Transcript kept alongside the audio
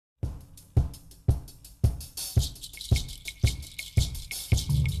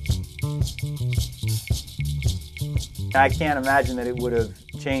I can't imagine that it would have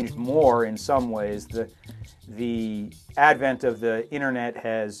changed more in some ways. The advent of the internet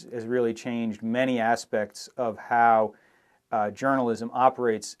has really changed many aspects of how journalism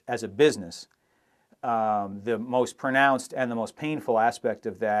operates as a business. The most pronounced and the most painful aspect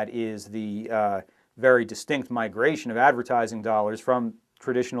of that is the very distinct migration of advertising dollars from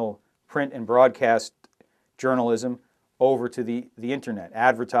traditional print and broadcast journalism over to the internet.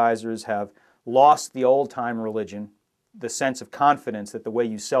 Advertisers have lost the old-time religion, the sense of confidence that the way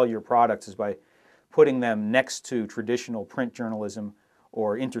you sell your products is by putting them next to traditional print journalism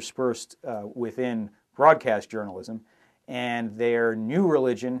or interspersed within broadcast journalism. And their new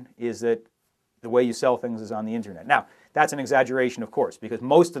religion is that the way you sell things is on the internet. Now, that's an exaggeration, of course, because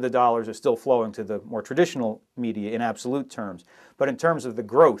most of the dollars are still flowing to the more traditional media in absolute terms. But in terms of the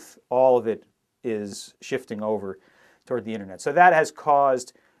growth, all of it is shifting over toward the internet. So that has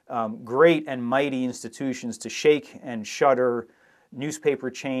caused great and mighty institutions to shake and shudder, newspaper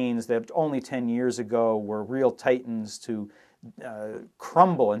chains that only 10 years ago were real titans to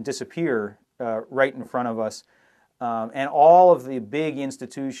crumble and disappear right in front of us, and all of the big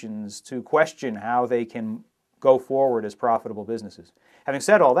institutions to question how they can go forward as profitable businesses. Having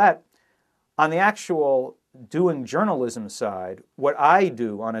said all that, on the actual doing journalism side, what I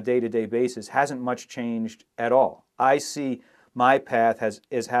do on a day-to-day basis hasn't much changed at all. I see my path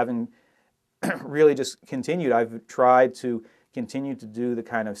as having really just continued. I've tried to continue to do the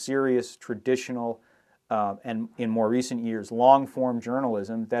kind of serious, traditional, and in more recent years, long-form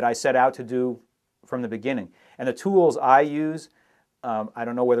journalism that I set out to do from the beginning. And the tools I use, I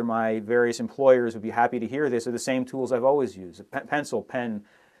don't know whether my various employers would be happy to hear this, are the same tools I've always used: a pencil, pen,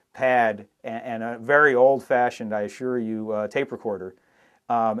 pad, and a very old-fashioned, I assure you, tape recorder.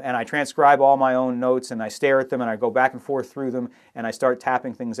 And I transcribe all my own notes, and I stare at them, and I go back and forth through them, and I start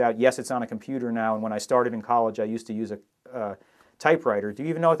tapping things out. Yes, it's on a computer now, and when I started in college, I used to use a typewriter. Do you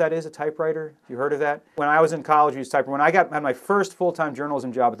even know what that is, a typewriter? Have you heard of that? When I was in college, I used typewriter. When I had my first full-time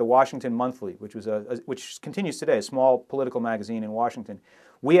journalism job at the Washington Monthly, which continues today, a small political magazine in Washington,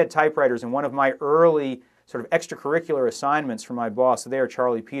 we had typewriters, and one of my early sort of extracurricular assignments for my boss there,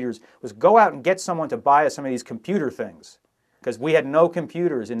 Charlie Peters, was go out and get someone to buy us some of these computer things, because we had no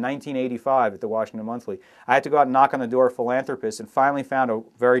computers in 1985 at the Washington Monthly. I had to go out and knock on the door of philanthropists and finally found a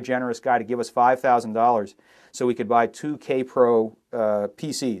very generous guy to give us $5,000 so we could buy 2 K-Pro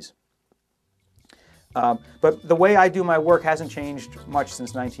PCs. But the way I do my work hasn't changed much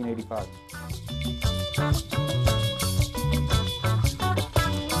since 1985.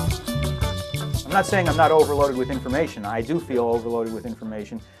 I'm not saying I'm not overloaded with information. I do feel overloaded with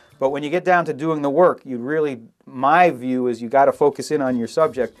information. But when you get down to doing the work, my view is you got to focus in on your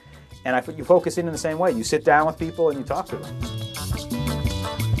subject. And you focus in the same way. You sit down with people and you talk to them.